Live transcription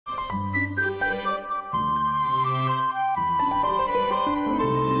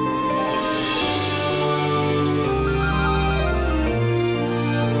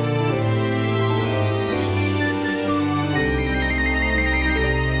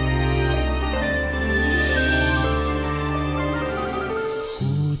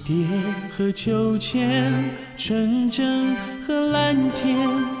蝶和秋千，纯真和蓝天，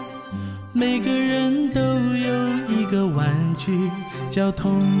每个人都有一个玩具叫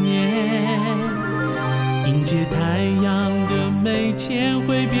童年。迎接太阳的每天，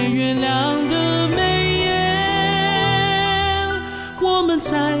会变月亮的眉眼。我们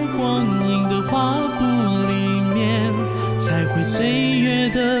在光阴的画布里面，才会岁月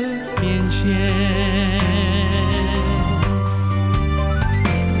的变迁。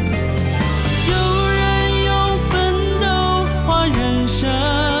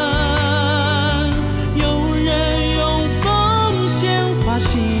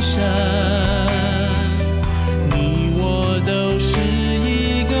你我都是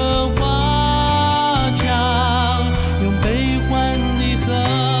一个画匠，用悲欢离合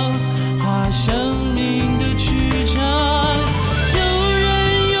画生命的曲折。有人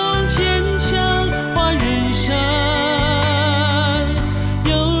用坚强画人生，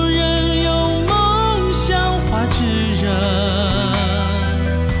有人用梦想画炙热。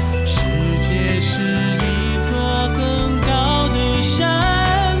世界是一座很高的山，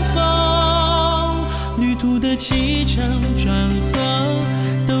的起承转合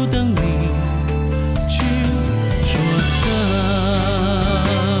都等你去着色，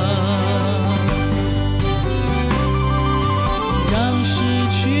让失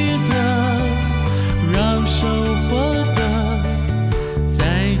去的，让收获的，在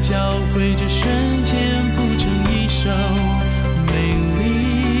交汇这瞬间谱成一首美丽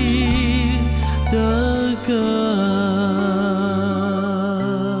的歌。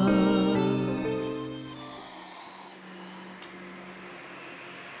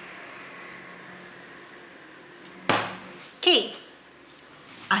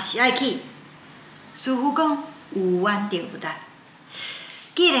是爱去，师傅讲有缘就有来。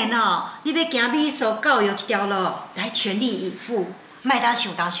既然你要行美术教育这条路，来全力以赴，莫当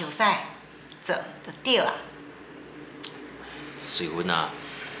想东想西，做就对啊。瑞文啊，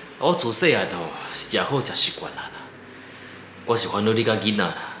我自细汉是食好食习惯啦。我是烦恼你甲囡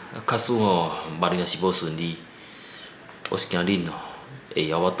仔，假使目前若是无顺利，我是惊恁会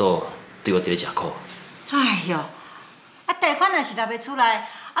枵我倒对我伫咧食苦。哎哟，贷款若是拿袂出来。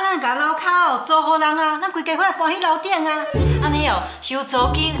咱甲楼骹租互人啊，咱规家伙搬去楼顶啊，安尼收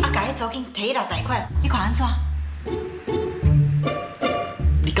租金，甲迄租金摕去留贷款，你看安怎？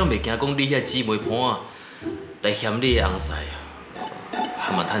你敢袂惊讲你遐姊妹伴啊，来嫌你的翁婿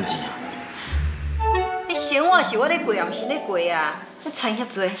还嘛趁钱啊？你生活是我咧过，也毋是咧过啊！你猜遐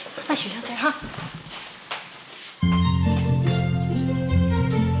多，咱想遐多哈。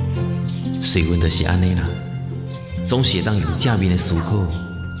水温就是安尼啦，总是会当用正面的思考。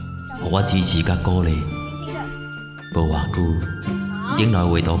互我支持甲鼓励，无偌久，顶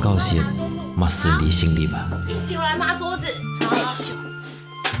楼画图教室嘛顺利成立啊！一起来抹桌子，害羞。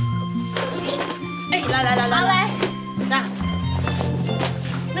哎，来，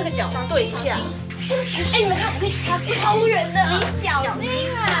那个脚对一下。哎，你们看，我可以擦超远的，你小心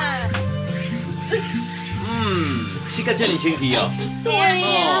啊！这个叫你先去哦。对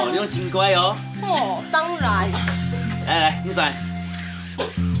呀。你真乖哦。哦，当然。来，你猜。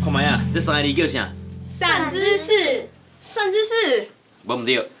看卖啊，这三个字叫啥？善知识，善知识。无唔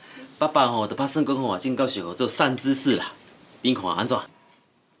对，爸爸就打算讲正教学做善知识啦。恁看安怎？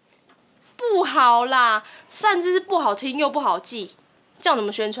不好啦，善知识不好听又不好记，这样怎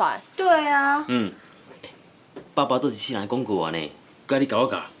么宣传？对啊。爸爸都是世人讲过啊呢，该你教我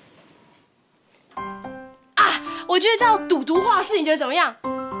教。啊，我觉得叫赌读画室，你觉得怎么样？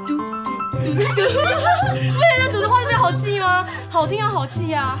赌，不觉得赌读画室比较好记吗？好听又好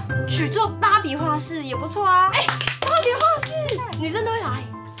记啊。取作芭比画室也不错啊。哎，芭比画室，女生都会来。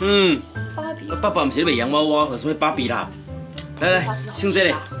芭比。爸爸唔是咧卖洋娃娃和什么芭比啦。来，先这个，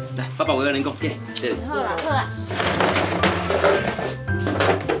来，爸爸我跟恁讲，给这个。好啦。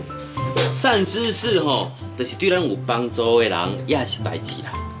善知识就是对咱有帮助的人也是代志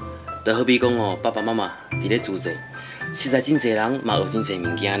啦。就好比讲爸爸妈妈伫咧助者，实在真侪人嘛学真侪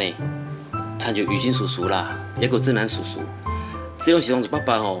物件呢。参像雨欣叔叔啦，也有正南叔叔，这拢是帮助爸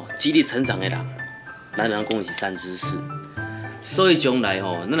爸激励成长的人，咱人讲的是善知识。所以将来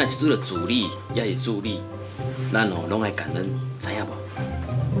咱若是拄着阻力，也是助力，咱拢爱感恩，知影无？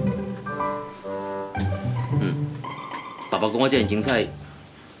爸爸讲我这样精彩，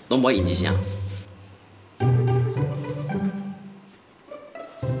拢无爱应一声。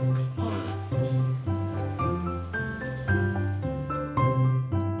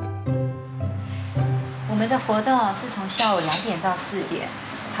我们的活动是从下午2点到4点，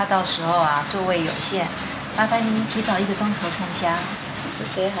怕到时候座位有限，麻烦您提早1个钟头参加。是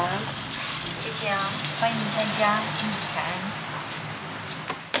这样。谢谢啊，欢迎您参加，感恩。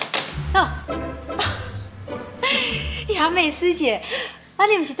哦，雅美师姐，啊，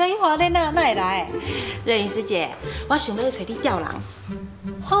你毋是等于花莲哪会来？热云师姐，我想要去找你钓人。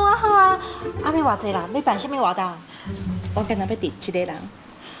好啊好啊，啊要偌济人？要办什么活动？我今日要釣一个人。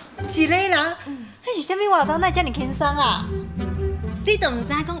一个人？那是什么活动？哪遮尔轻松啊？你都唔知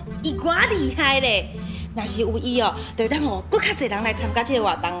讲伊偌厉害咧。若是有伊哦，就当哦，搁较侪人来参加这个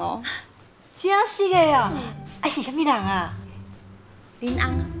活动哦。真是的哦！啊是什么人啊？林安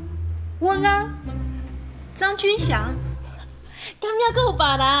啊，温安、张君祥，敢也搁有别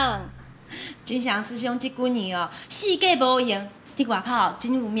人？君祥师兄这几年哦，世界无闲，伫外口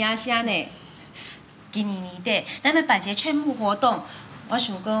真有名声呢。今年年底，咱要办一个劝募活动，我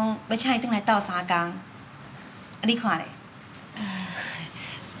想讲要请伊转来斗3工。啊，你看咧？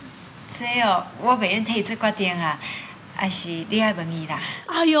这哦，我袂愿替伊做决定啊，还是你爱问伊啦。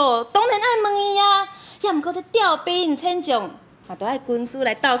哎哟，当然爱问伊啊！也毋过这调兵遣将，嘛都爱军师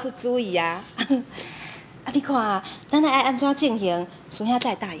来斗出主意啊。啊，你看，咱爱安怎进行，孙兄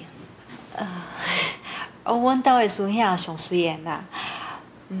才会答应。阮兜的孙兄上随缘啦。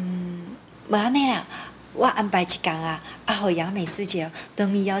无安尼啦，我安排一工啊，互杨美师姐当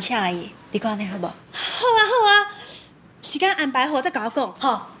面邀请伊，你讲安尼好无？好啊，好啊，时间安排好再甲我讲。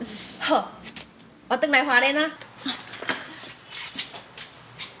好，好，我转来花莲啊。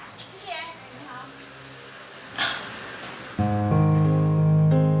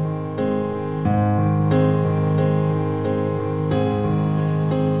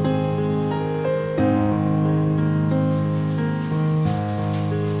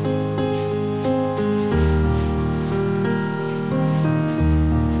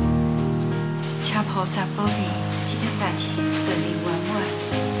菩萨保庇这件代志顺利圆满，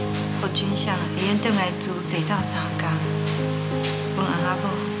互君相会用转来主祭到3工。阮翁仔某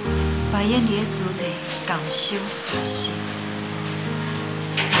排演伫咧主祭共修学习。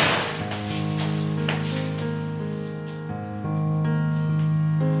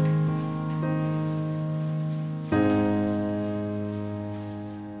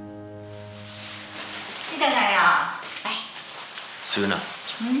你倒来啊？来。孙啊。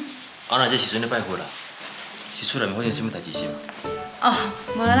啊，那这时阵咧拜佛啦，是出来发生什么代志是吗？哦，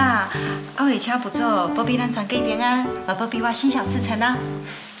无啦，我会请佛祖保庇咱全家平安，也保庇我心想事成啊。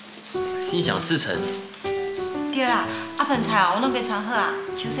心想事成。对啦，啊饭菜哦，我拢给传好啊，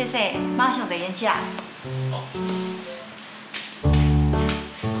手洗洗，马上就演食。哦。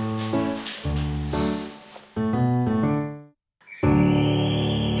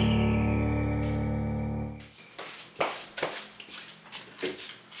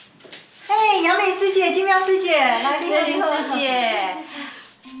师姐，金妙师姐，来，你好，你好，师姐。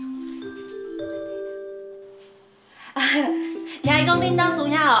听伊讲恁兜孙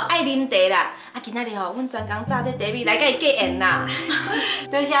兄哦爱啉茶啦，啊今仔日吼，阮专工炸这茶米来甲伊结缘啦。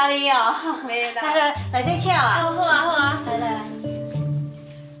多谢你哦。来，内底请啦。好啊，好啊，来。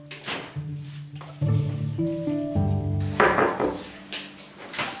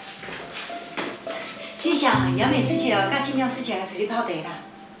君祥，杨美师姐哦，甲金妙师姐来找你泡茶啦。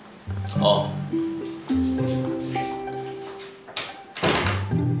哦。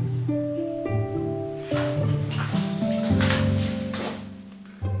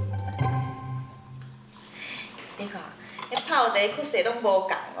你看，迄泡茶曲势拢无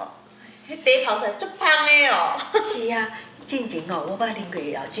共哦，迄茶泡出来足香的哦。是啊，之前哦，我捌啉过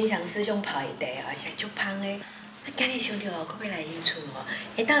哦，君祥师兄泡的茶哦，是足香的。啊，今日想着哦，搁要来因厝哦，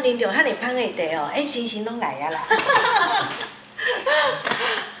会当啉着遐尼香的茶哦，精神拢来啊啦。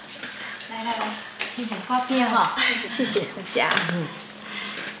来，先前挂边哈。谢谢。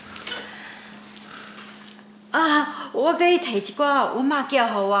啊，我给伊摕一寡阮妈教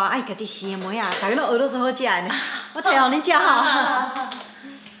互我爱家己生的糜啊，大家拢学到做好食的呢。我摕互恁食哈。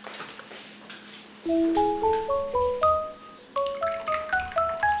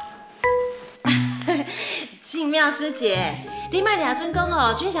静妙师姐，你莫掠准讲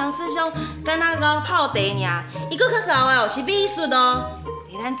哦，君祥师兄敢若讲泡茶尔，伊搁较高的哦是美术哦。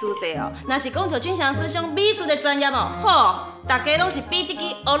伫咱主祭哦，若是讲着君祥师兄美术的专业哦，吼，大家拢是比这支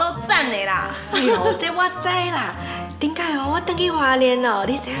学到赞的啦。哎呦，这我知啦。顶摆哦，我转去花莲哦，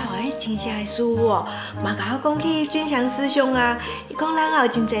你知影哦，迄真正的师傅哦，嘛甲我讲起君祥师兄啊，伊讲咱有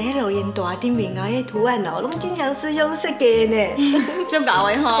真侪迄落莲大顶面啊，迄图案哦，拢君祥师兄设计的呢。足够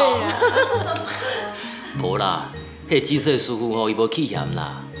的吼。无啦，迄紫色师傅吼，伊无气嫌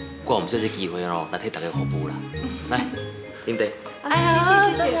啦，我毋说这机会咯，来替大家服务啦。来，啉茶。哎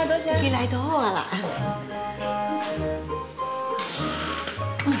呀，谢，多谢。你来就好啊啦。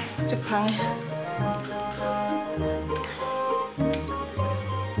足香的。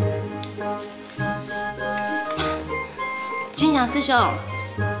君祥师兄，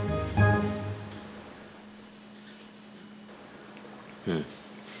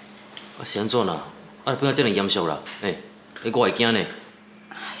是安怎啦？啊，变啊遮尔严肃啦？我会惊呢。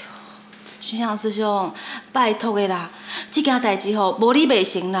君祥师兄，拜托的啦，这件代志吼无你袂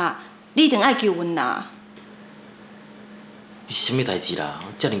成啦，你一定爱救阮啦。什么代志啦？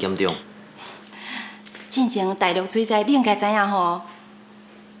遮尔严重？进前大陆水灾，你应该知影吼。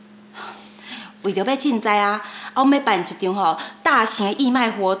为着要赈灾啊，我们要办一场吼大型的义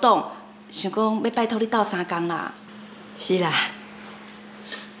卖活动，想讲要拜托你斗3工啦。是啦。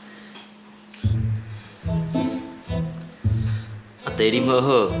茶啉好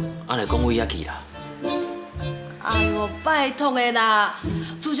好，安尼讲位遐去啦。哎呦，拜托的啦！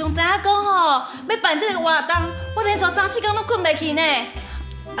自从知影讲吼要办这个活动，我连续3、4工都困袂去呢。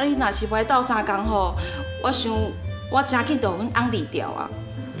啊，你若是不爱斗3工吼，我想我真紧就阮翁离掉啊。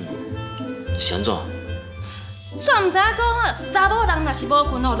是安怎？煞毋知影讲查某人若是无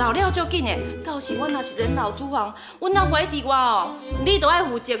困吼，老了足紧的。到时我若是人老珠黄，阮翁怀伫我哦，你都爱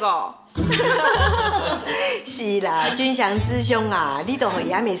负责哦。是啦，君祥师兄啊，你都互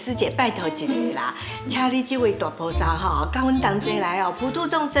雅美师姐拜托一个啦，请你这位大菩萨吼，甲阮同齐来哦，普度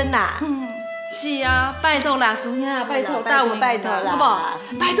众生啦。是啊，拜托啦，师兄，拜托大伟，拜托啦，好不？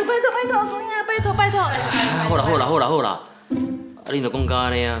拜托，师兄，拜托。好啦，啊，你若讲到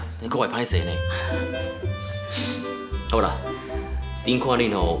安尼啊，你可会歹势呢。好啦，恁看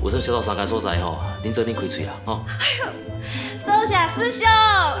恁吼，有啥小到3间所在吼，恁做恁开喙啦，吼。多谢师兄，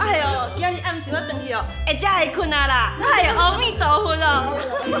哎呦，今日暗时我回去哦，会才会困啊啦，哎呦，阿弥陀佛哦。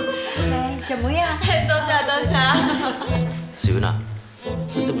来，食梅啊！多谢。秀云啊，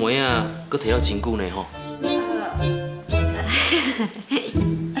你这梅啊，搁摕了真久呢吼。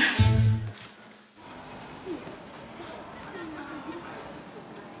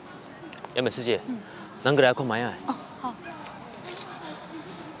雅美师姐，咱过来看梅啊。哦，好。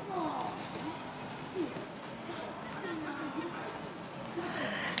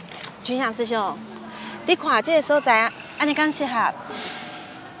君祥师兄，你看这个所在，安尼敢适合？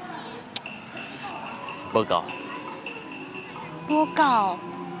无够。无够？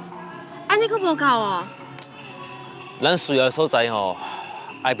安尼阁无够哦？咱需要的所在吼，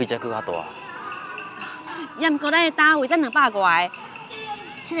爱比这搁较大。也毋过咱的单位才200外个，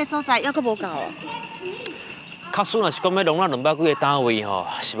这个所在还阁无够哦。确实，若是讲要容纳200几个单位吼，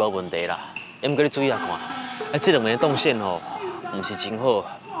是无问题啦。也毋过你注意下看，这2面动线吼，毋是真好。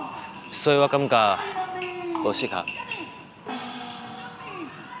所以我感觉无适合。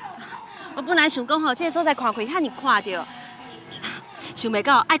我本来想讲吼，这个所在看开遐尼看到，想袂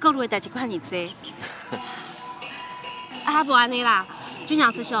到爱顾虑的代志遐尼多。啊，无安尼啦，君祥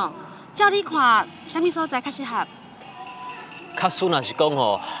师兄，照你看，啥物所在较适合？确实，若是讲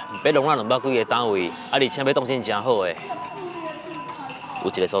吼，要容纳200几个单位，而且要动线真好的，有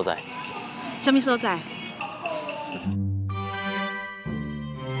一个所在。啥物所在？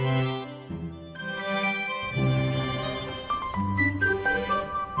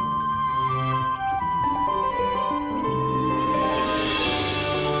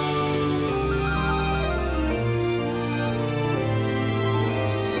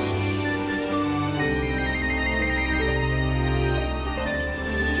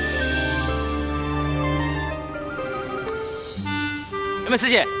雅美师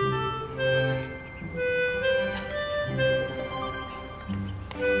姐，你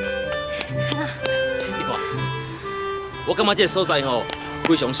看，我感觉这个所在吼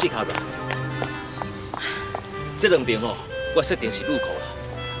非常适合啦。这2边吼，我设定是入口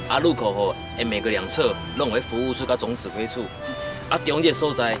啦，入口吼的每个2侧拢会服务处甲总指挥处，中间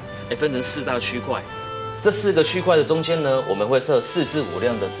所在会分成4大区块。这4个区块的中间呢，我们会设4至5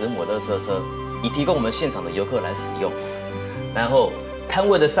辆的子母垃圾车，以提供我们现场的游客来使用。然后摊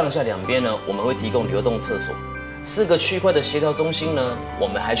位的上下2边呢，我们会提供流动厕所。4个区块的协调中心呢，我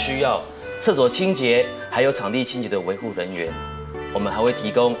们还需要厕所清洁，还有场地清洁的维护人员。我们还会提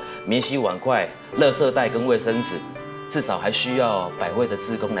供免洗碗筷、垃圾袋跟卫生纸，至少还需要100位的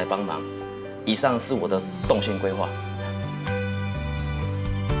志工来帮忙。以上是我的动线规划。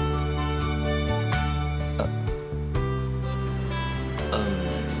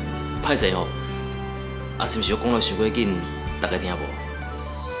歹势吼，是毋是我讲了伤过紧，大家听无？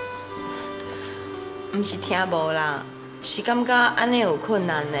毋是听无啦，是感觉安尼有困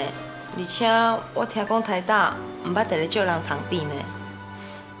难呢。而且我听讲台大毋捌伫咧借人场地呢。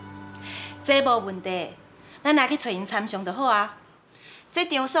这无问题，咱来去找因参详就好啊。这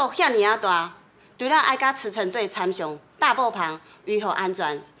场所遐尔大，除了爱甲驰骋队参详、大步旁维护安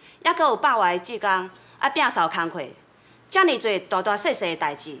全，还阁有100外个职工爱摒扫工课，遮尔侪大大细细的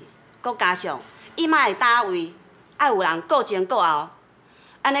代志，阁加上伊卖的单位爱有人顾前顾后，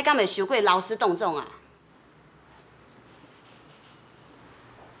安尼敢会伤过劳师动众啊？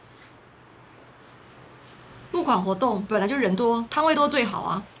募款活动本来就人多，摊位多最好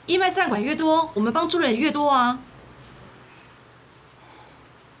啊。义卖善款越多，我们帮助人也越多啊。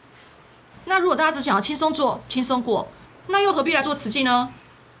那如果大家只想要轻松做、轻松过，那又何必来做慈济呢？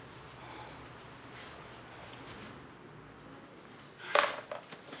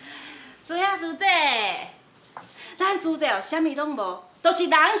师兄师姐，咱主者哦，啥物拢无，都是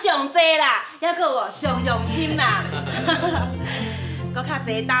人上济啦，还阁有上用心啦。搁较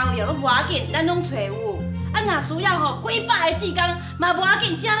济单位哦，拢无要紧，咱拢找有。啊，若需要吼几百个志工，嘛无要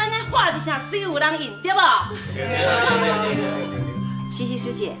紧，只要咱咧画一声，水有人用，对无？是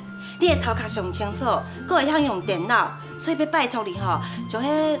师姐，你的头壳上清楚，阁会晓用电脑，所以要拜托你吼，就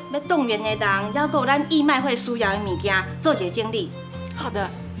迄要动员的人，还阁有咱义卖会需要的物件，做一个整理。好的。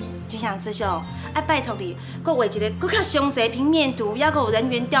就像师兄，啊拜托你，阁画一个阁较详细平面图，还阁有人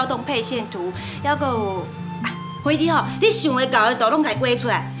员调动配线图，还阁有花弟吼，你想会到的都拢家画出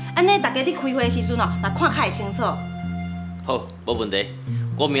来，安尼大家伫开会的时阵哦，嘛看较会清楚。好，无问题。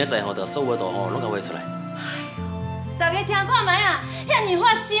我明仔载吼，就所有的图吼拢甲画出来。大家听看卖啊，遐尼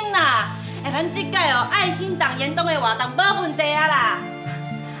发心啦！咱即届哦，爱心党员动的活动无问题啊啦。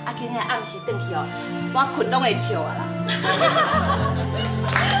啊，今日暗时转去哦，我困拢会笑啊啦。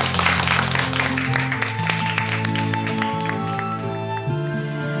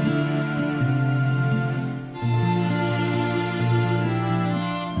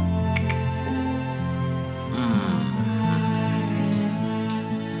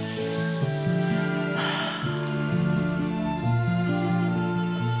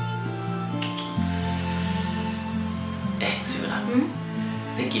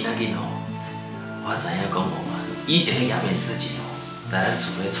今仔日吼，我知影讲吼，以前的亚美师姐吼，来咱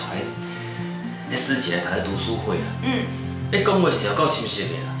厝咧带迄师姐来读咧读书会啦。你讲话是有够深实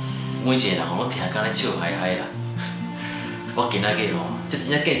的啦，每一个人吼，拢听甲咧笑嗨嗨啦。我今仔日吼，这真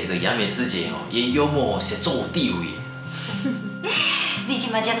正见识到亚美师姐吼，伊幽默是足有智慧的。你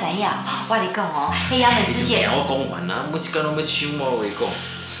即摆才知影，我咧讲哦，迄亚美师姐。你听我讲完啦，每一工拢要抢我话讲。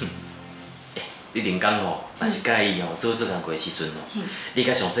你连讲吼，若是介意吼，做工课的时阵吼，你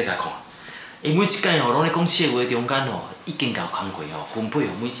甲详细甲看，伊每一届吼，拢咧讲笑话中间吼，已经甲工课吼分配互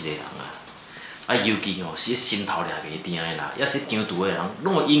每一个人啊。啊，尤其吼是心头掠袂定的啦，也是张图的人，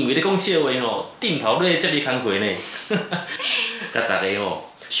拢会因为咧讲笑话吼，顶头咧接你工课呢。甲大家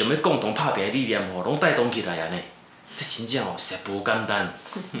吼，想要共同拍拼的理念吼，拢带动起来安尼，这真正吼实无简单。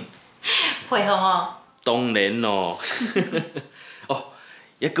配合哦。当然咯。哦。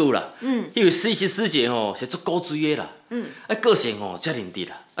也够啦，因为师姐吼是足古锥的啦，个性吼遮认真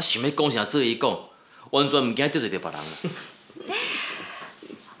啦，想要讲啥做伊讲，完全唔惊得罪着别人啦。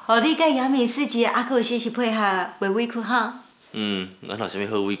互你甲亚美师姐还阁有时时配合，袂委屈哈。咱有啥物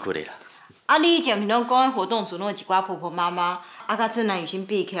好委屈的啦？啊，你以前毋拢讲活动组拢有一寡婆婆妈妈，甲正男女性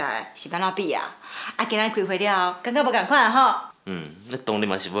比起来是安怎比啊？今仔开会了，感觉无共款吼。那当然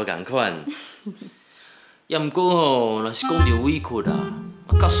嘛是无共款。也毋过吼，若是讲着委屈啦。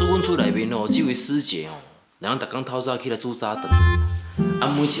假使阮厝内面吼，这位师姐吼，人逐工透早起来煮早顿，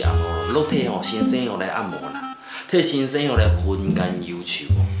每一暗吼，落替吼先生吼来按摩啦，替先生吼来分间忧愁，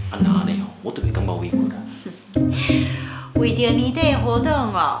那安尼吼，我就袂感觉委屈啦。为着年底的活动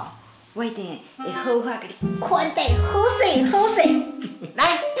哦，我一定会好法甲你款待好势好势。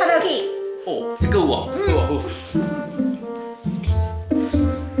来，拍落去。哦，还阁有哦，好啊好。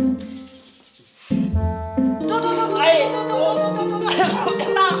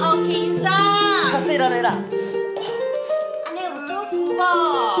放好轻松，较细力的啦。安尼有舒服无？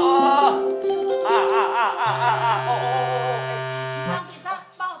轻松，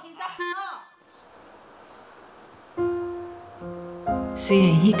放好轻松。虽然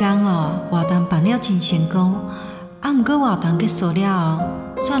迄天哦活动办了真成功，毋过活动结束了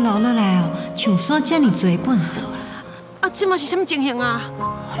后，却留落来唱煞遮尔多本色啊，即嘛是啥物情形啊？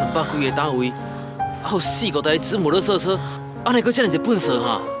咱百几个单位，还有4、5台子母垃圾车。安尼阁遮尔侪粪扫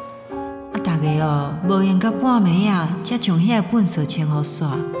哈！大家哦，无闲到半暝啊，才将遐个粪扫清好煞。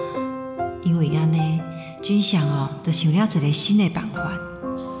因为安尼，钧翔哦，就想了一个新的办法。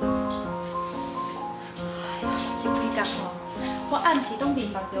这几工哦，我暗时拢明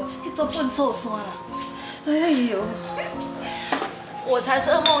目着迄座粪扫山啦。哎呦！我才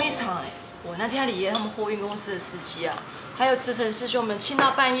是噩梦一场哎！我那天里他们货运公司的司机啊，还有慈诚师兄们清到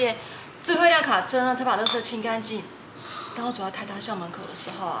半夜，最后一辆卡车呢才把垃圾清干净。当我走到台大校门口的时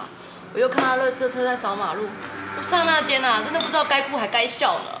候啊，我又看到垃圾车在扫马路，我刹那间啊，真的不知道该哭还该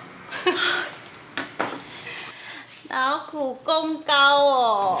笑呢。劳苦功高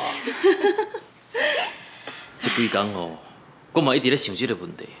哦。这几天吼，我嘛一直咧想这个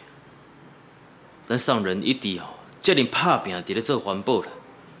问题。咱上人一直吼，遮尔拍拼伫咧做环保啦，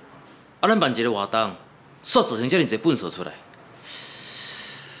咱办一个活动，煞造成遮尔侪粪扫出来。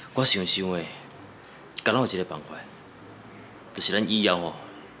我想的，敢若有一个办法，就是咱以后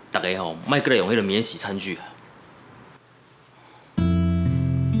大家莫过来用迄个免洗餐具啊。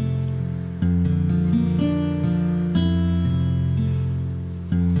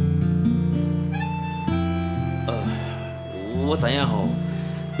我知影要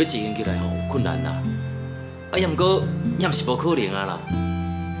执行起来有困难啦，也毋过也毋是无可能啊啦。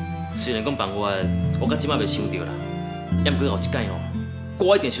虽然讲办法我到即摆袂想到啦，也毋过后一摆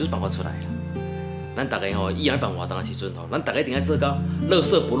我一定想出办法出来啦。咱大家以后咧办活动的时阵咱大家一定要做到垃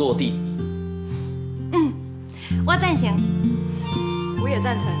圾不落地。我赞成。我也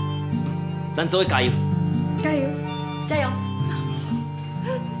赞成。咱做伙加油！加油！加油！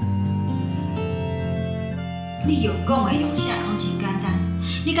你用讲的用写拢真简单，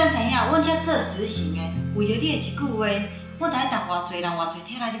你敢知影？阮遮做执行的，为着你的一句话，我得等偌侪人、偌侪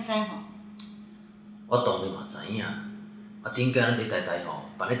体来，你知无？我当然嘛知影，顶间咱伫台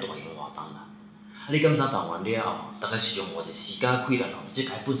办咧大型活动啦。你敢知办完了后，大概是用偌济时间开力才甲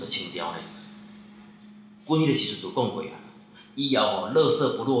伊粪扫清掉呢？阮迄个时阵就讲过啊，以后垃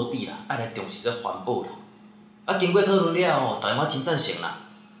圾不落地啦，爱来重视这环保啦。经过讨论了大家嘛真赞成啦。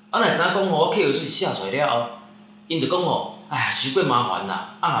若会知影讲我客户是写出来了后，因就讲哎呀，伤过麻烦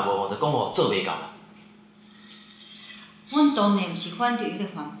啦，若无就讲做袂到啦。阮当然毋是反对迄个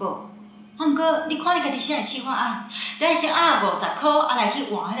环保，毋过你看你家己写的企划案，得先50箍，来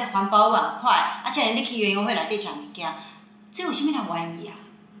去换迄个环保碗筷，才能你去园游会内底食物件，这有啥物人愿意啊？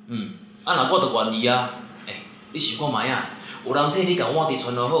若我就愿意啊。你想看卖啊？有人替你甲碗碟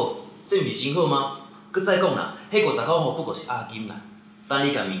穿落好，这毋是真好吗？佮再讲啦，迄50箍不过是押金啦。等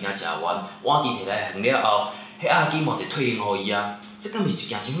你甲物件食完，碗碟摕来放了后，迄押金就退还互伊啊。这敢毋是一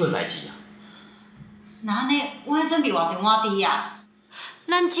件真好的代志啊？那安尼，我还准备偌济碗碟啊？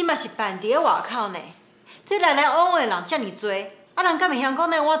咱即嘛是办伫咧外口呢，这来来往往的人遮尔多，人敢会晓讲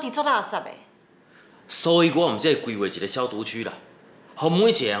那碗碟做垃圾的？所以我毋才会规划一个消毒区啦，互每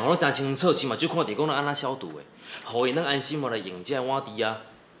一个人拢真清楚，起码就看着讲咱安怎消毒的，互因咱安心来用这碗碟啊。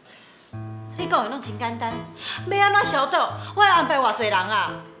你讲的拢真简单，要安怎消毒？我要安排偌济人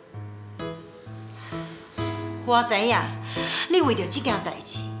啊？我知影，你为着这件代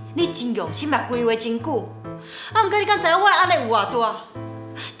志，你真用心嘛，规划真久。毋过你敢知影我的压力有偌大？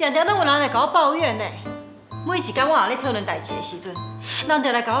常常拢有人来甲我抱怨呢。每一天我若咧讨论代志的时阵，人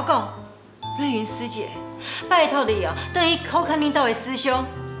就来甲我讲：瑞云师姐，拜托你哦，等于考看恁兜的思想。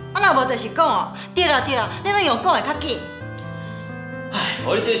若无就是讲对啦对啦，你拢用讲的较紧。唉，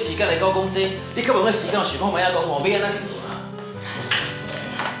我你这时间来搞讲这，你较无迄时间想看卖啊讲要安怎去做啊？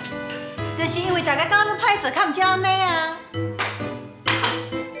就是因为大家讲做歹做，较毋才安尼啊。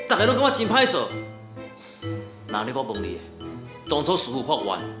大家拢感觉真歹做。那你我问你，当初师傅发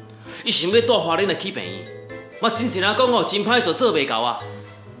愿，伊想要带花莲来去病院，嘛真侪人讲真歹做，做袂到啊。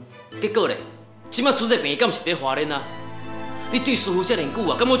结果咧，即摆出这病院敢毋是伫花莲啊？你对师傅遮尔久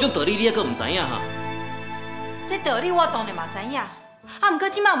啊，敢某种道理你还阁毋知影哈？这道理我当然嘛知影，毋过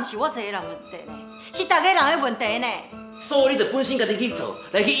即摆毋是我一个人问题呢，是大家人的问题呢。所以你着本身家己去做，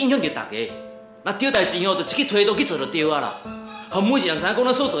来去影响着大家。若对代志就一去推动去做就对啊啦。互每一个人知影讲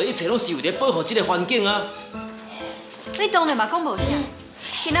咱所做的一切拢是为着保护这个环境啊。你当然嘛讲无啥，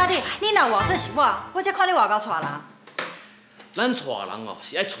今仔日你若话做是我才看你外口带人。咱带人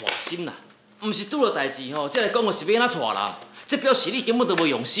是爱带心啦，毋是拄着代志才来讲是要安怎带人，这表示你根本就无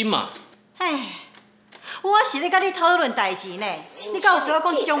用心嘛。唉，我是咧甲你讨论代志呢，你敢有需要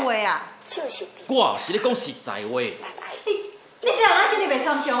讲这种话啊？我是咧讲实在话。你这样怎这么袂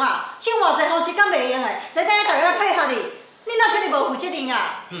参详啊？想偌济方式敢袂用的，来等下大家来配合你，你哪这么无负责任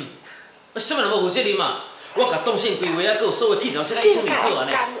啊？什么人无负责任嘛？我甲动线规划啊，佮有所有器材先来一清二楚安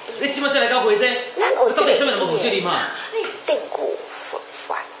尼。你即摆才来搞会这，你到底什么人无负责任嘛？你定古佛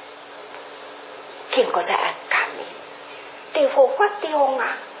法，经过在按感应，在佛法中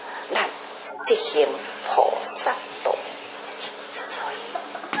啊，咱实行菩萨道，所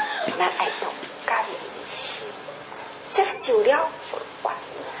以咱爱用感应心，接受了佛法，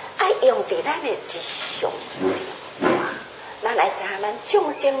爱用伫咱的日常生活，咱来知影咱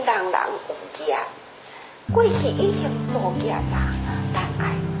众生人人有业。过去已经做业人，咱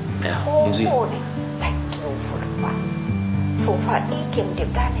爱好好的来求佛法，佛法已经入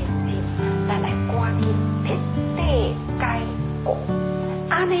咱的心，咱来赶紧彻底改过，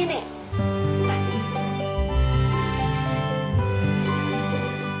安尼呢？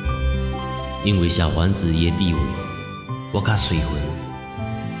因为小丸子伊的地位，我甲随份，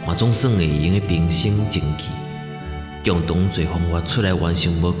嘛总算会用的平生正气，共同做方法出来完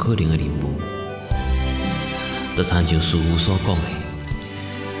成无可能的任务。就亲像师父所讲的，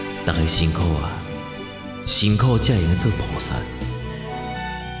大家辛苦啊！辛苦才会用做菩萨。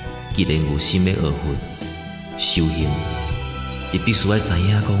既然有心要学佛修行，就必须要知影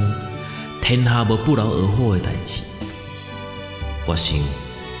讲，天下无不劳而获的代志。我想，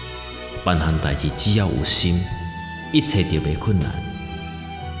办项代志只要有心，一切就袂困难。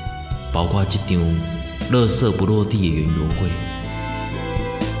包括这场垃圾不落地的园游会。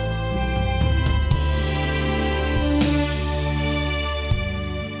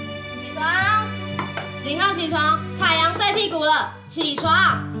起床，景浩起床，太阳晒屁股了，起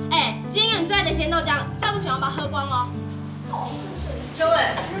床！今天你最爱的咸豆浆，再不起床把它喝光哦。秋伟，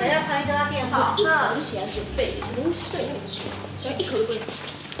等一下拍一个电话。一早就起来准备，能睡那么久，所以一口都不会吃。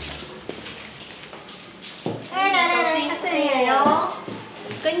来，睡脸哟。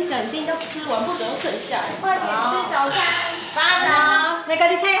跟你讲，今天要吃完，不准又剩下。快点吃早餐。早。来，家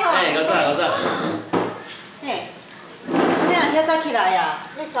己睇好。我知。嘿，你若遐早起来呀？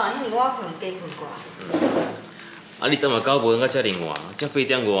你昨暗遐尔晚困，加困寡。你昨嘛到无到遮尔晚，才8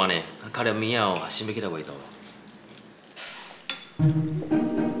点外呢，卡了暝后，先要起来画图。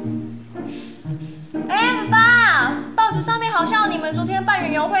爸，报纸上面好像有你们昨天办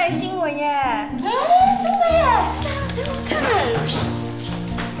园游会的新闻耶。真的耶！给我看。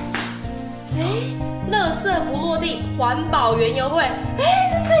垃圾不落地，环保园游会。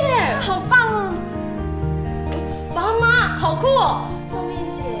真的耶，好棒哦！爸妈，好酷哦！上面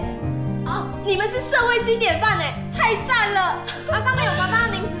写你们是社会新典范哎，太赞了！上面有爸爸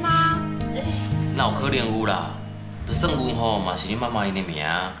的名字吗？哪有可能有啦？就算有吼，嘛是恁妈妈因的名，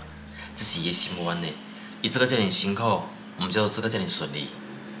这是伊的心愿呢。伊做到遮尔辛苦，毋才做到遮尔顺利。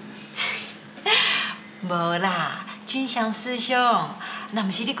无啦，鈞翔师兄，若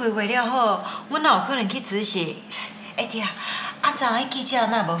毋是你规划了好，阮哪有可能去执行？弟啊，昨下记者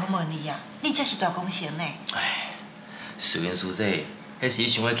哪无访问你啊？你才是大功臣呢。水源师姐，迄是你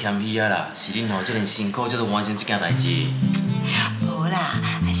想要谦虚啊啦，是恁吼遮尔辛苦，才做完成这件代志。无啦，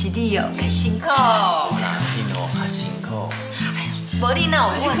还是你哦较辛苦。无啦，恁哦较辛苦。无你哪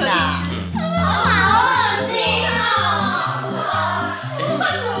有阮啦？好恶心我嘛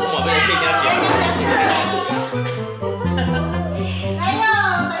要替人家讲。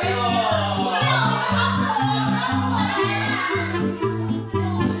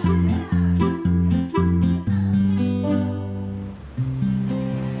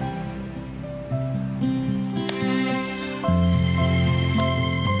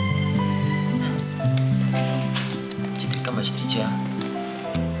是伫遮，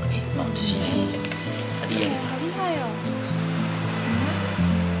嘛毋是呢，你呢？好厉害哦！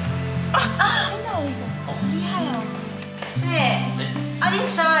好厉害哦！恁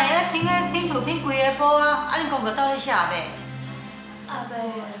三个咧拼图拼规个簿啊，恁功课到底写袂？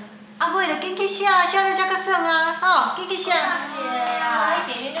尾就紧去写，写了才较爽啊！吼，紧去写。差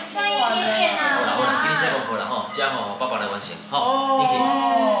一点点就差一点点啊！好啦，紧去写功课啦吼，这样吼爸爸来完成，吼，紧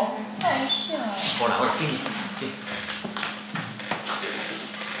去。再写。好啦，紧去，紧。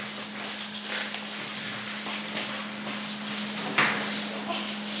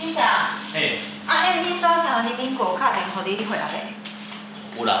鈞翔。迄你刷查人民国打电话你回来未？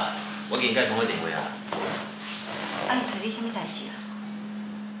有啦，我已经甲伊通过电话啊。伊找你什么代志啊？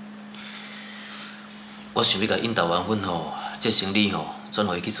我想要甲引导完婚吼，这生意吼转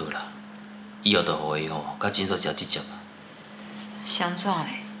互伊去做啦，以后就互伊吼较紧速食直接啊。想怎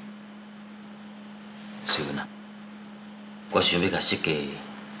嘞？水云啊，我想要甲设计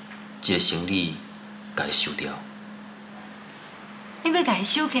这个生意，甲伊收掉。你要甲伊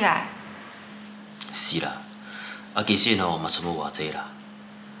收起来？是啦，其实吼嘛存无偌济啦。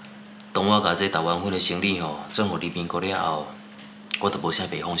当我甲这台湾粉的生意吼转互人民国了后，我就无啥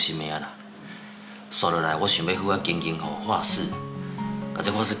袂放心的啊啦。刷落来，我想要好好经营吼画室，甲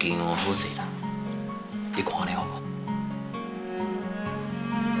这画室经营好势啦。你看了好无？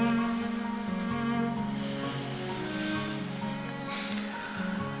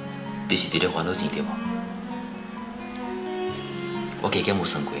你是伫咧烦恼钱对无？我加减有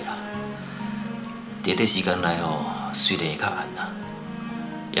算过啦。伫这时间内吼，虽然会较暗啦，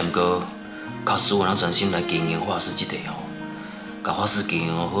也毋过靠使我人专心来经营画室这块吼，甲画室经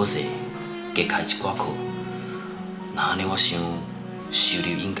营好势，加开一寡课，那安尼我想收入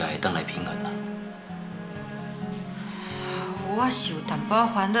应该会当来平衡啦。我是有淡薄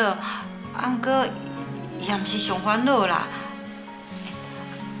烦恼，毋过也毋是上烦恼啦。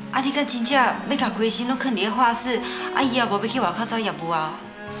你敢真正要甲规身拢囥伫咧画室，以后无要去外口找业务啊？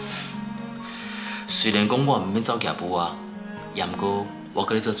虽然讲我毋免走业务啊，也毋过我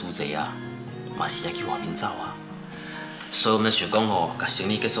跟你做主席啊，嘛是爱去外面走啊。所以我们想讲吼，甲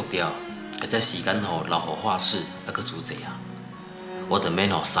生意结束掉，甲这时间吼留互画室，还佫主席啊。我就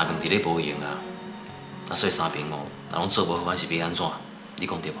免吼3面伫咧无用啊，所以三边哦，若拢做无好，还是要安怎？你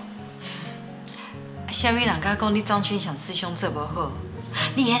讲对无？啥物人甲讲你张君祥师兄做无好？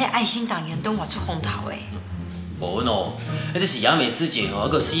你迄个爱心党员都画出风头诶！无哦，迄只是雅美师姐吼，还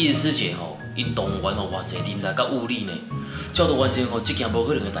个西义师姐吼，因动员吼偌济人力甲物力呢，照着完成吼这件无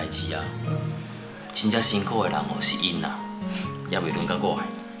可能的代志啊！真正辛苦的人吼是因啦，也袂轮到我的。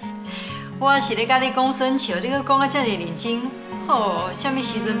我是咧甲你讲生笑，你搁讲啊遮尔认真，吼，啥物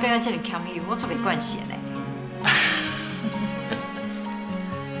时阵变啊遮尔谦虚，我做袂惯势咧。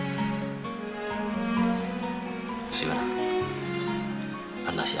是啦，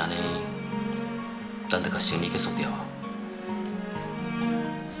若是安尼，咱得甲生理结束掉啊。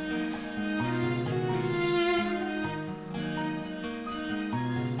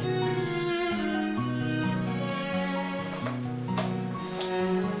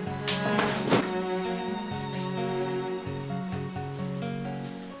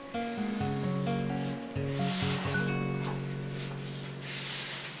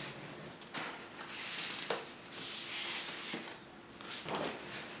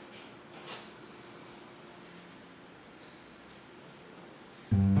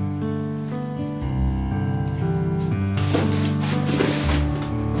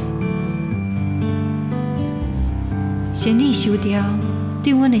生理收掉，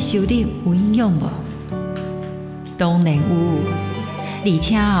对阮的收入有影响无？当然有，而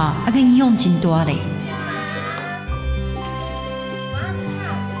且哦，还个影响真大咧。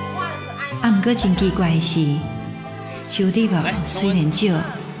毋过真奇怪的是，收入哦虽然少，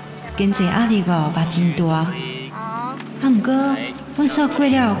经济压力哦嘛真大。毋过，阮煞过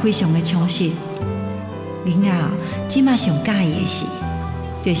了非常的充实。囡仔即马上介意的是，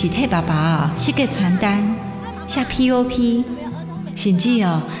就是替爸爸哦设计传单。写 POP， 甚至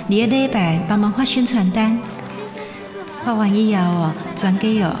哦，连礼拜帮忙发宣传单，发完以后哦，全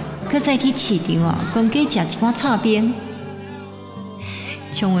家哦，搁再去市场哦，讲加食一碗炒饼。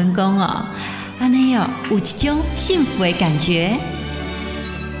像阮讲哦，安尼哦，有一种幸福的感觉。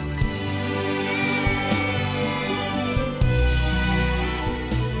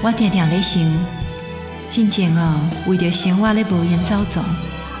我常常咧想，真正哦，为着生活咧无言走总。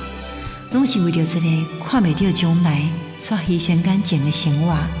拢是为着一个看袂到将来，所牺牲感情的生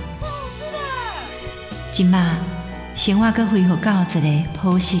活。即马生活阁恢复到一个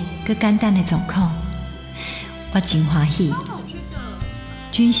朴实阁简单的状况，我真欢喜。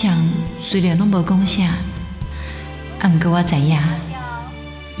君祥虽然拢无讲啥，毋过我知影，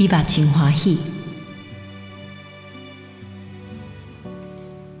伊嘛真欢喜。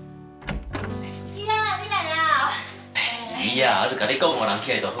姨啊，你来了。姨呀，我就甲你讲，互人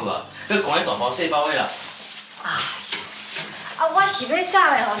起来就好啊。佮赶迄大包细包的啦。我是要早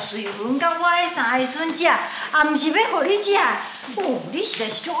的，互瑞文甲我迄三个孙食，毋是要互你食。哦，你实在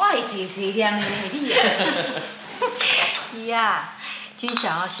是种爱细细念的你啊！姨啊，君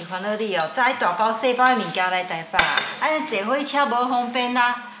祥是烦恼你载迄大包细包的物件来台北，安尼坐火车无方便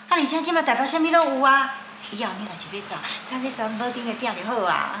啦。而且即马台北啥物拢有啊。以后你若是要走，早去山坡顶的饼就好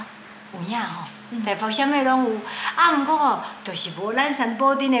啊。有影吼。台北啥物拢有，毋过哦，就是无咱山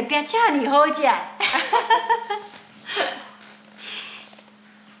坡顶的饼遮尔好食。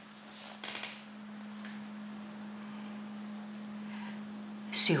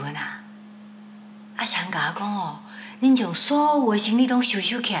瑞文啊，常甲我讲哦，恁将所有的行李拢收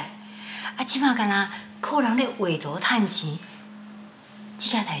起来，即马干那靠人咧画图趁钱，即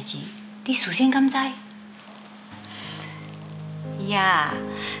件代志你事先敢知？呀，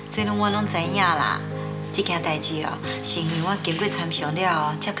这拢我拢知影啦。这件代志哦，是因为我经过参详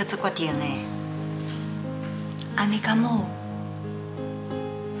了后，才去做决定的。安尼敢好？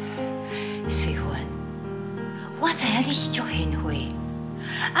瑞芬，我知影你是足贤惠，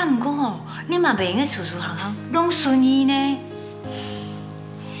毋过哦，你嘛袂用个事事行行拢顺意呢。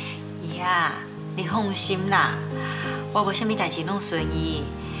呀，你放心啦，我无啥物代志拢顺意。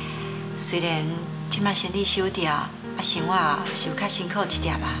虽然即摆身体收掉。生活是有较辛苦一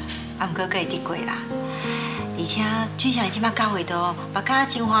点啦，毋过阁会得过啦。而且君祥伊即摆教会到，目家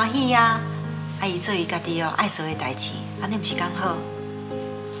真欢喜啊！伊做伊家己哦爱做的代志，安尼毋是刚好？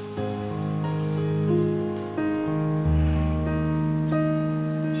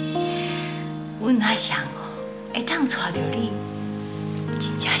阮阿祥哦，会当娶着你，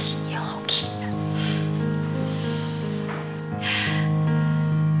真正是伊的福气啦。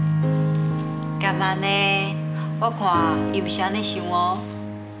干嘛呢？我看伊毋是安尼想哦。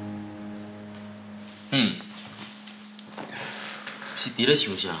是伫咧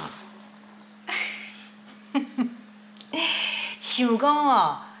想啥？想讲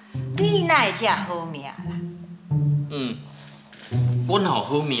哦，你哪会遮好命啦？我哪有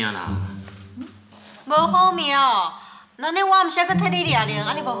好命啦？无好命哦。那呢，我毋写，搁替你抓领，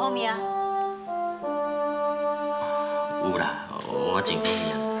安尼无好命。有啦，我真好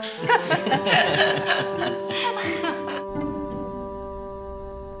命。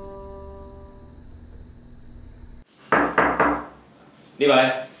你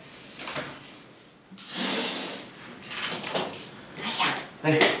来。阿翔。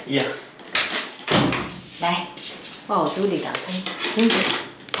哎，伊啊。来，我有煮绿豆汤，恁食。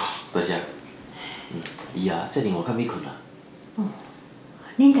多谢。伊啊，这两我较咪困啦。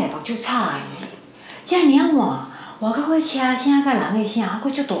恁台目足吵的呢，遮尔晚，外口个车声甲人的声，还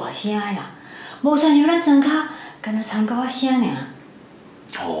佫足大声的啦，无亲像咱庄口，干那参狗仔声尔。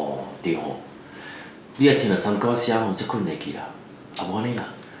哦，对吼，你若听到参狗仔声吼，才困会去啦。啊，无安尼啦，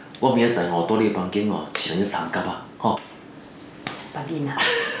我明仔载吼，住你房间吼，饲两只参狗啊，吼。别紧啦。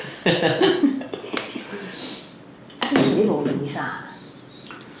啊，你是咧无闲啥？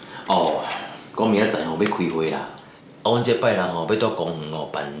哦，我明仔载吼要开会啦，啊，阮这拜六吼要到公园吼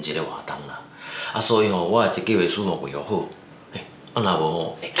办一个活动啦，啊，所以吼我的这计划书吼画好，哎，啊若无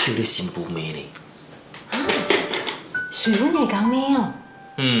吼会扣你新妇妹呢。随阮会讲咩哦？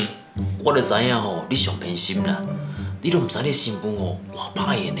我就知影吼，你上偏心啦，你都毋知你新妇吼偌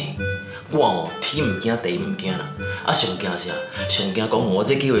歹个呢。我吼天毋惊地毋惊啦，啊上惊啥？上惊讲吼我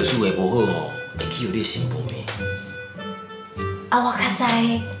这计划书画无好吼，会去互你新妇妹。啊，我较知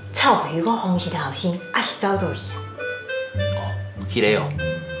臭皮个方式后生，还是走倒去啊？哦，迄个哦，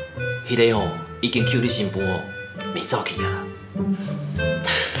迄个吼已经去你新妇吼袂走去啊啦。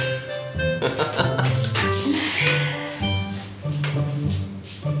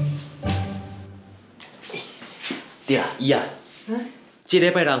对啦，姨啊，这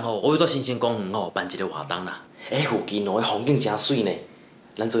礼拜六吼，我要到新兴公园吼办一个活动啦。迄附近哦，迄风景真水呢，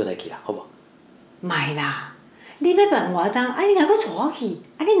咱做来去啦，好无？卖啦，你要办活动，啊你若搁带我去，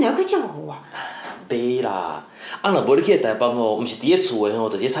啊你若搁照顾我。袂啦，啊若无你去台北吼，毋是伫咧厝诶吼，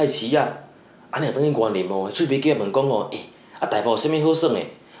就是菜市啊。啊你若等于原林哦，喙边叫问讲哦，啊台北有啥物好耍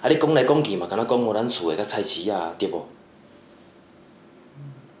诶？啊你讲来讲去嘛，敢若讲哦咱厝诶甲菜市啊，对无？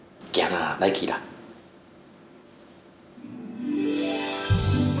行啦，来去啦。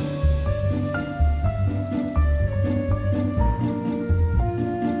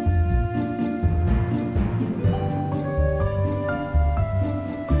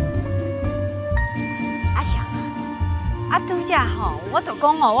拄则吼，我就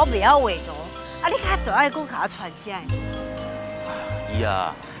讲吼，我袂晓画图，啊，你较大爱搁甲我传遮。伊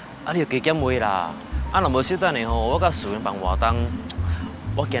啊，啊你着加减画啦，啊若无小等下吼，我甲树园办活动，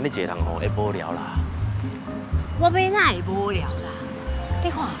我惊你一个人吼会无聊啦。我要哪会无聊啦？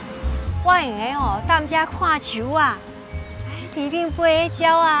你看，我用个吼，踮遮看树啊，伫顶飞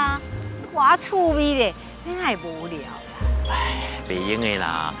鸟啊，偌趣味咧，你哪会无聊啦？唉，袂用的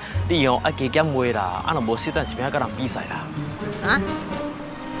啦。你吼爱加减画啦，啊若无小等是免甲人比赛啦。啊？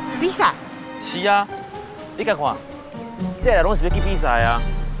比赛？是啊，你甲看，这内拢是要去比赛啊。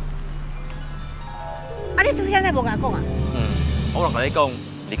啊，你拄现在无甲我讲啊？我若甲你讲，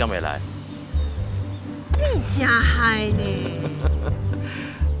你敢袂来？你真害呢！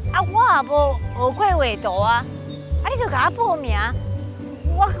啊，我也无学过画图啊，啊，你著甲我报名，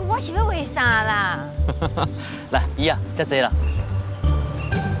我是要画啥啦？来，姨啊，遮济啦。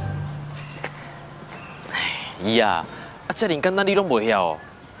姨啊，遮尔简单你拢袂晓哦。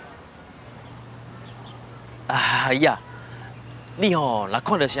啊，姨啊，你吼若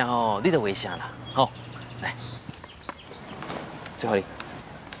看到啥吼，你就画啥啦，吼，来，这互你。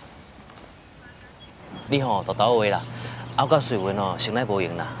你吼豆豆画啦，啊，我甲瑞文吼先来无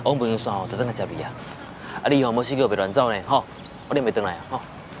用啦，往无用线吼就等来接你啊。啊，你吼无死叫别乱走呢，吼，我拎袂转来啊，吼。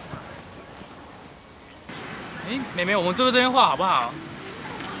哎，妹妹，我们坐在这边画好不好？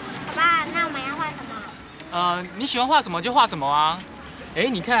爸爸，那我们要画什么？你喜欢画什么就画什么啊。哎，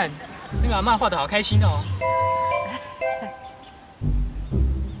你看那个阿嬷画的好开心哦。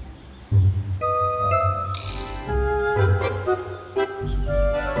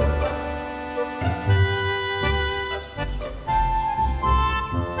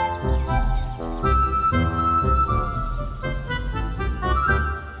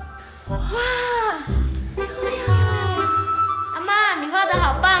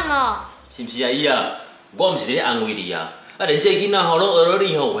是毋是啊，姨啊？我毋是咧安慰你啊，啊，连这囡仔吼拢学了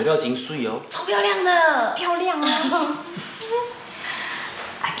你吼，画了真水哦，超漂亮的，漂亮啊！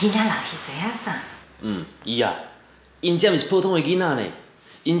啊，囡仔人是知影啥？姨啊，因这毋是普通的囡仔呢，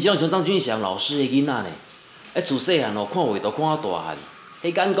因这像张俊祥老师的囡仔呢，自细汉哦看画图看到大汉，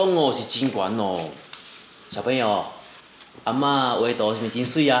迄眼光哦是真悬哦。小朋友，阿嬷画图是毋是真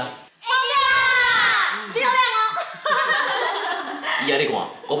水啊？漂亮哦！姨啊，你看，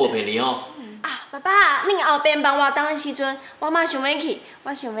我无骗你哦。啊，爸爸，恁后边帮我当的时阵，我嘛想要去，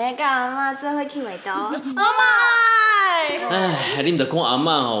我想要甲阿妈做伙去画图。阿妈！哎，恁着讲阿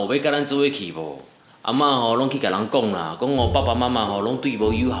嬷吼要甲咱做伙去无？阿嬷吼拢去甲人讲啦，讲吼爸爸妈妈吼拢对伊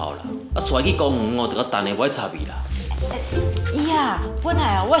无友好啦，啊带去公园吼着甲等下无爱插伊啦。伊啊，本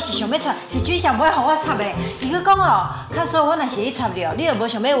来哦，我是想要插，是水上尾互我插的。伊去讲哦，较说我若是去插了，你就无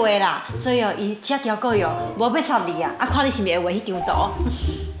想要画啦，所以哦，伊只条过哟，无要插你啊，啊看你是袂画迄张图。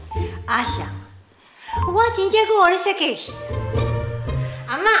阿翔，我真正搁互你设计去。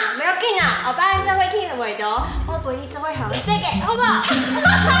阿妈，不要紧啊，后摆咱做伙去画图，我陪你做伙互你设计，好不好？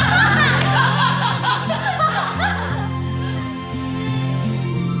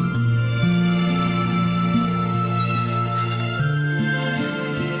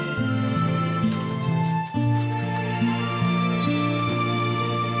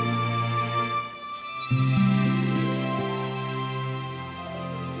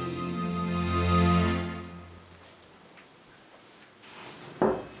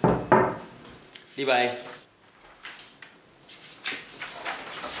礼拜。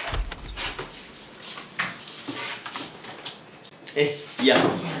伊啊。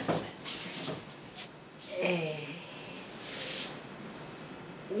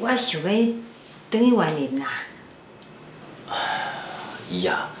我想要转去园林啦。伊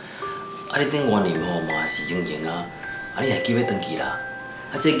啊，你转园林吼嘛是用用啊，你还急要转去啦？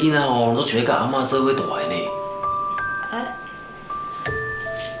这囡仔吼都想要甲阿嬷做伙大个呢。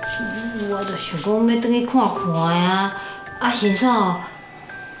我就想讲要转去看看啊，先算哦，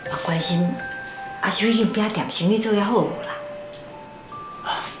关心是迄间饼店生意做遐好无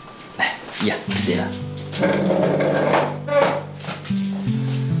啦？来，伊啊，坐啦。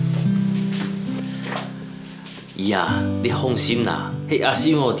伊啊，你放心啦，迄阿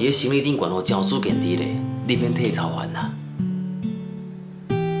叔吼伫咧生理顶悬吼真有主见伫咧，你免替操烦啦。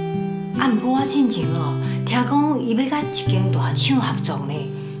毋过我进前哦，听讲伊要甲一间大厂合作呢。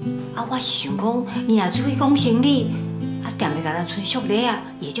我是想讲，伊若出去讲生意，店会甲咱剩宿礼啊，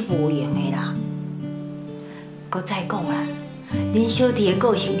伊就无用的啦。搁再讲啦，恁小弟的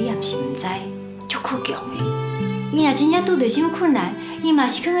个性你也是毋知，足倔强的。伊若真正拄着什么困难，伊嘛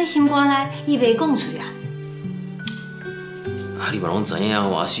是囥在心肝内，伊袂讲出来。你嘛拢知影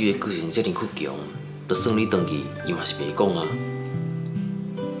吼，阿叔的个性遮尔倔强，就算你转去，伊嘛是袂讲啊。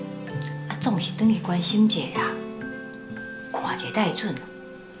总是转去关心者啦，看者带准。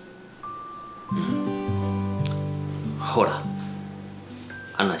好啦，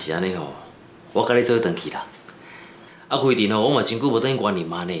若是安尼吼，我甲你做伙转去啦。规阵吼，我嘛真久无转去园林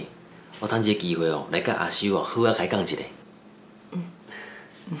嘛呢，我趁这机会哦，来甲阿叔哦好开讲一下。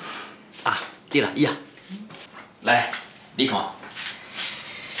对啦，伊啊，来，你看，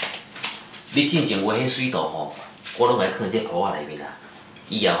你进前画迄水图吼，我拢来放这簿仔内面啦。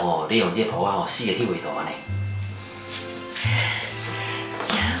以后吼，你用这簿仔吼，试下去画图安尼。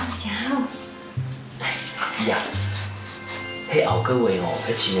伊啊，迄后个月吼，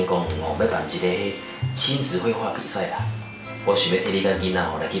迄青年公园吼要办一个迄亲子绘画比赛啦。我想要替你甲囡仔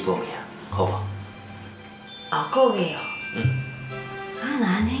吼来去报名，好无？后个月哦。那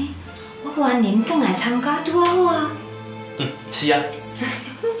安尼，我园林转来参加拄好啊。是啊。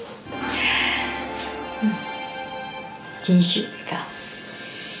真想袂到，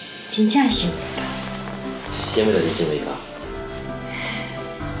真正想袂到。啥物就是想袂到？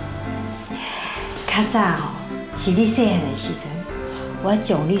较早吼，是你细汉的时阵，我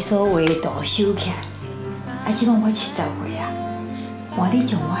将你所画的图收起来。即摆我70岁啊，换你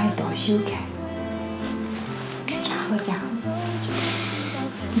将我的图收起来，真好真好。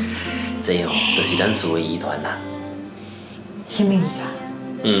这哦，就是咱厝的遗传啦。什么遗传？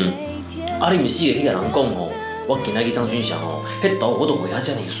你毋是会去甲人讲吼，我今仔去张俊祥吼，迄图我都画啊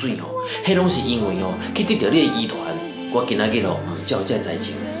遮尔水吼，迄拢是因为吼去得到你的遗传，我今仔日吼才有这才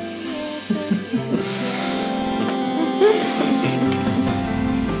情。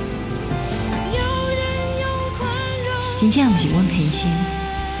真正毋是阮偏心。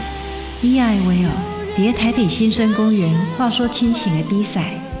以下的话哦，伫咧台北新生公园话说亲情的比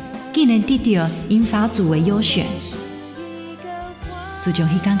赛，竟然得到银发组的优选。自从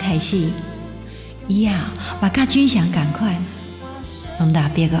迄天开始，伊啊嘛甲钧翔同款，拢特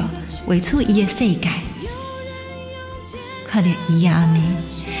别哦画出伊的世界。看到伊啊安尼，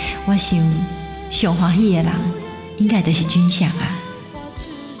我想上欢喜的人应该就是钧翔啊。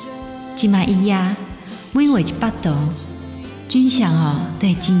即摆伊啊每画一幅图，钧翔哦都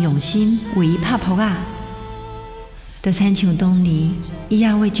会真用心为伊拍谱啊。就亲像当年伊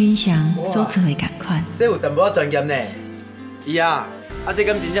啊为钧翔所做的同款。这有淡薄仔专业呢。伊啊，这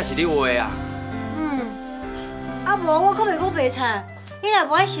敢真正是你画的啊？无我可袂讲白菜，你若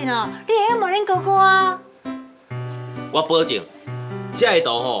不爱信哦，你会问恁哥哥啊。我保证，这个图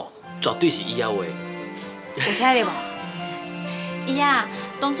吼，绝对是伊遐画。有听着无？姨啊，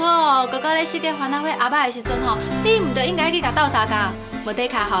当初哦，哥哥咧设计欢乐会阿爸的时阵吼，你唔着应该去甲斗相共，无得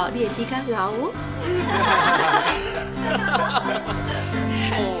卡吼，你会比较好哦。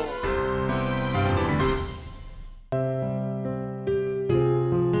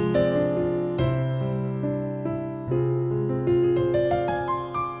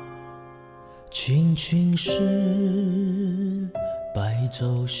轻轻是白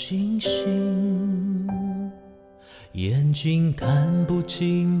昼星星，眼睛看不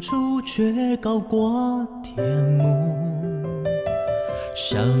清楚，却高挂天幕。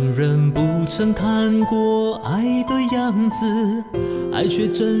像人不曾看过爱的样子，爱却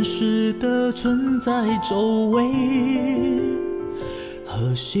真实的存在周围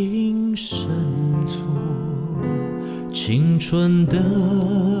和心深处。青春的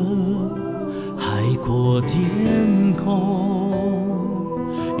海阔天空，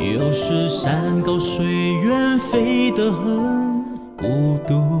有时山高水远，飞得很孤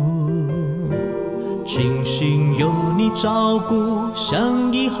独。庆幸有你照顾，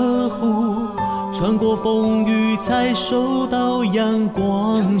相依呵护，穿过风雨才收到阳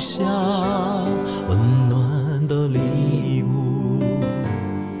光下温暖的礼物。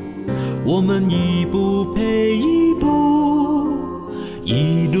我们一步配一步，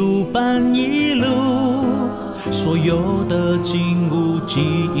一路伴一路，所有的景物记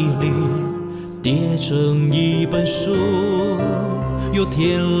忆里叠成一本书，有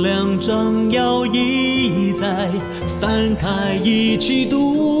天亮张摇倚在，翻开一起读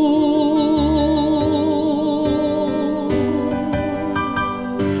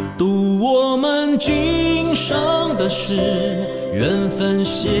我们今生的事，缘分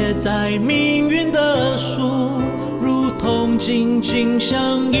写在命运的书，如同紧紧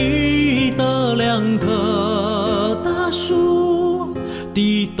相依的两棵大树，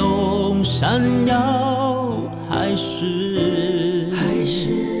地动山摇还是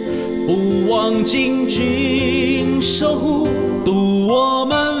不忘紧紧守护，读我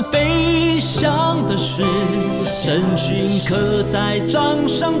们飞翔的诗，真情刻在掌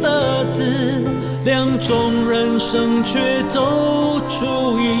上的字，两种人生却走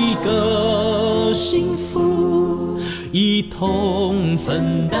出一个幸福，一同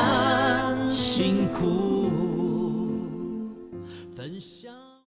分担幸福。